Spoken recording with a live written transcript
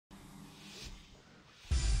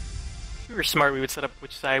we were smart, we would set up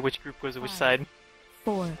which group was which side.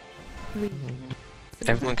 4, 3.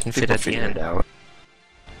 Everyone can fit at the end. out.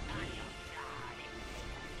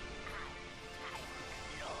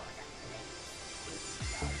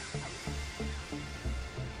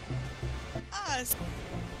 Us.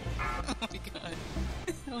 Oh my god.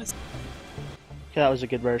 That was. Yeah, that was a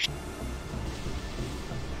good burst.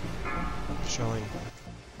 Showing.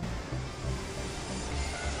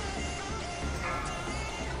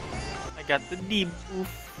 I got the debuff.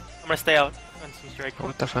 I'm gonna stay out. Unseen strike.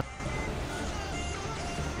 What the fuck?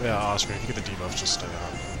 Yeah, Oscar, if you get the debuff, just stay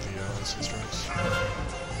out of the unseen strikes.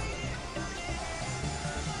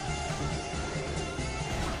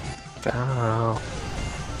 Oh.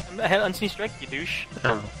 I had unseen strike, you douche.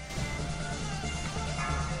 Oh.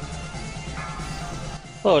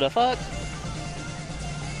 Oh, the fuck?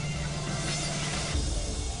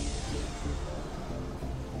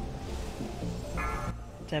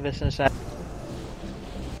 Tempest inside.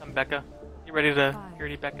 I'm Becca. You ready to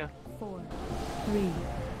purity, Becca? 4, 3,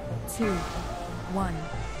 2, 1.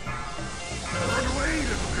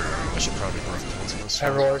 I should probably growth points in this.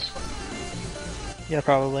 Everlord. Yeah,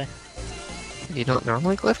 probably. You don't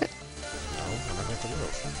normally glyph it? No, I'm not going to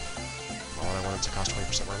move. All I wanted to cost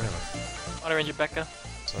 20% more mana. Auto range it, Becca.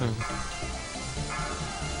 So, yeah,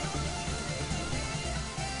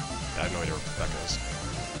 I have no idea where Becca is.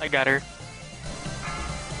 I got her.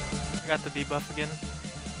 I got the debuff again.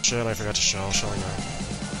 Shit, I forgot to shell. Shelling out.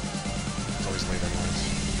 It's always late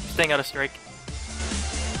anyways. Staying out of strike.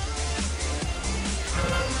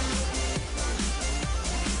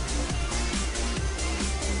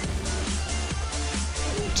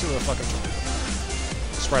 To a fucking tornado.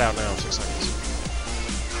 Spread out now, 6 seconds.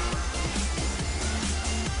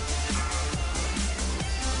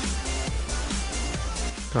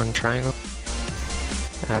 On triangle.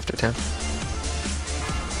 After 10.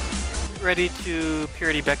 Ready to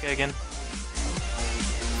purity Becca again.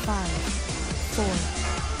 5, 4,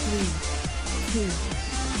 3, 2,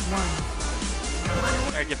 1.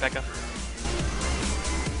 Alright, get Becca.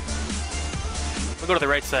 We'll go to the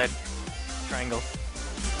right side. Triangle.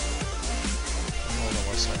 On the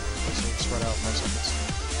west side, so spread out 5 seconds.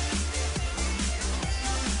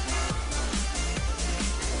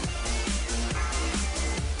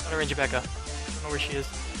 Auto range it, Becca. I don't know where she is.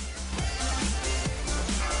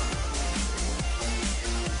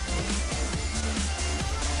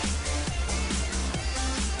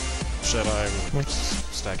 Shit, I'm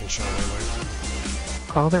stacking shell anyway.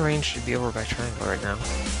 All the range should be over by triangle right now.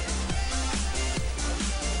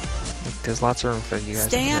 There's lots of room for you guys in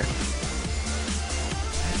Stand. here.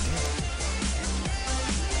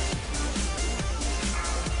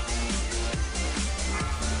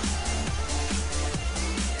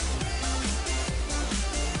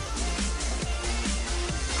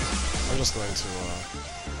 I'm just going to,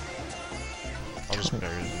 I'll just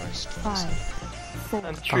bury it next. 5, 4,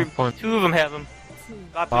 And true, Pop one. 2 of them have him. 2.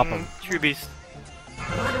 Bopping him. True Beast.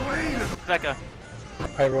 Becca.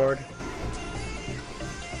 High Lord.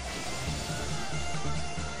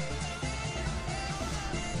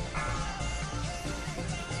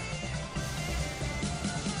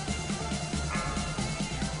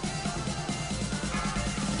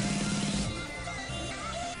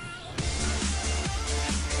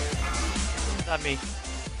 Not me.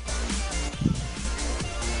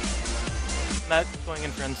 Not going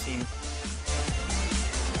in for unseen.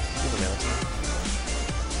 Give a mana to me.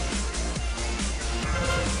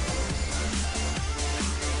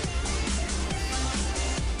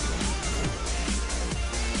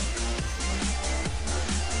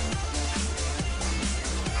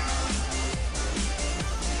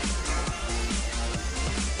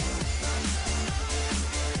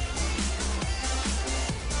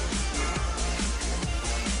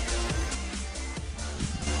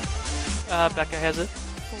 Becca has it.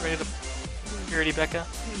 Ready to purity Becca.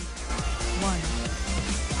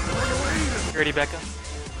 1. Purity Becca.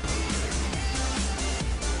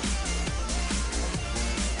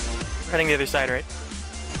 We're heading the other side, right?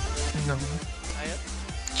 No. Not yet.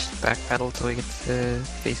 Just backpedal till we get to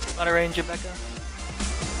face. Auto range it, Becca.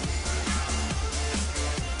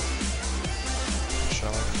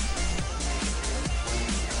 Shelling.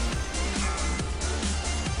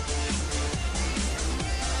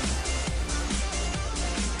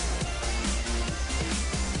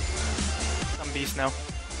 I'm beast now.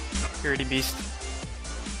 Purity beast.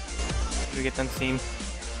 We get unseen.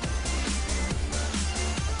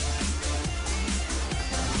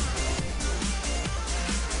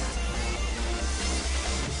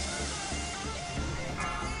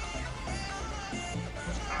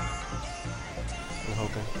 I'm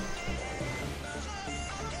hoping.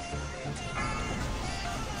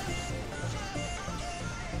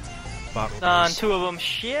 Bot will On lose. 2 of them.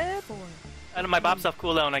 Shit. 4, Out of my bop stuff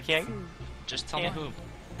cooldown. I can't 2, Just tell Yeah. me who.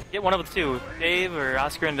 get one of the 2. Dave or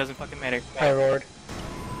Oscar, and it doesn't fucking matter. I roared.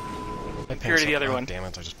 I Pure to the other God one. Damn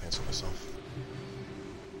it! I just pantsed myself.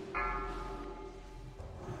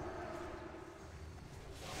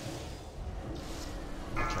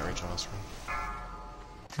 I can't reach Oscar.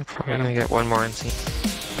 I'm probably gonna get one more NC.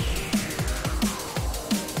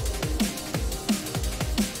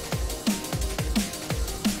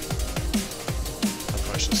 I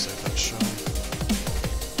probably should save that show.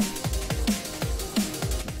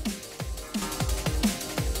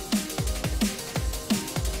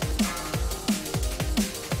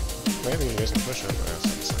 Maybe you guys can push it, but yeah,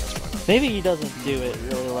 7 seconds probably not. Maybe he doesn't do it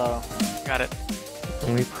really low. Got it.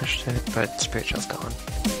 We pushed it, but Spirit Shell's gone.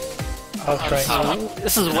 I was trying.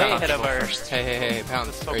 This is way ahead of our. Hey,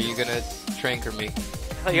 Pounds, are you gonna trank me? I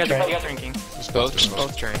thought you guys were both drinking. Just Both? do it.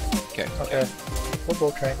 Both trying. Okay. Okay. We'll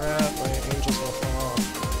both trank. Crap, my angel's gonna fall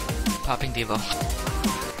off. Popping Devo.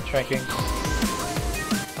 Tranking.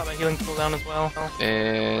 Got my healing cooldown as well.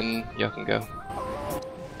 And y'all can go.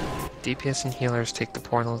 DPS and healers take the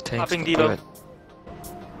portal tanks. Popping to Devo. do it.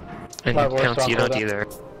 And My voice Pounce, you don't strong either.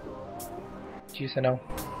 Juice and no.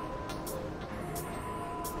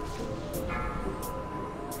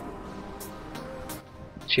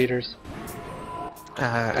 Cheaters.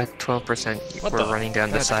 At 12%, What we're the- running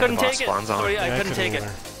down the I side the couldn't boss take it. spawns on. Sorry, Yeah, I couldn't take it.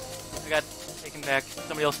 either. I got taken back.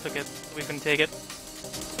 Somebody else took it. So we couldn't take it.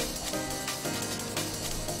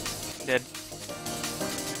 Dead.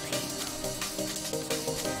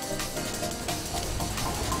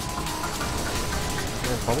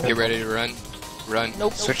 Get ready to run. Run.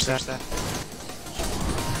 Nope. Switch that.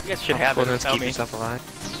 You guys should have it Well, without keep me. yourself alive.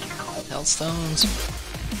 Hellstones.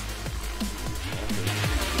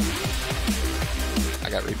 I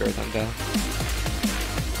got rebirth on down.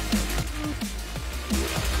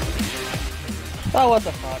 Oh, what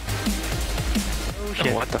the fuck? Oh Oh,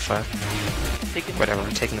 shit. what the fuck? Taking Whatever,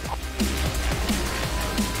 I'm taking the portal.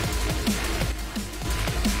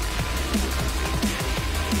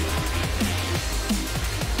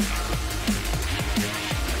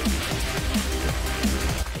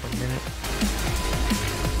 One minute.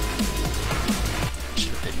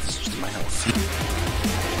 Should have been just my health.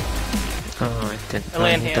 Oh, I didn't I know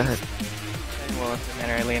land you hands. died. Well, it doesn't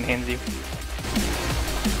matter. I lay in hands you.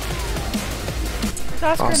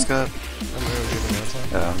 Where's Oscar? Oscar, I'm gonna do the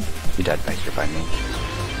mantle. you died back here by me.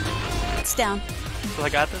 It's down. So I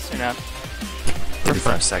got this or not?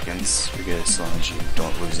 35 seconds. You're good as long as you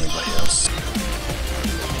don't lose anybody else.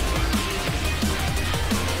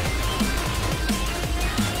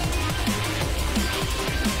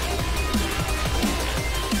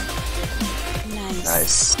 Nice.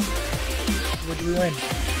 Nice. What do we win?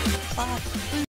 Clap.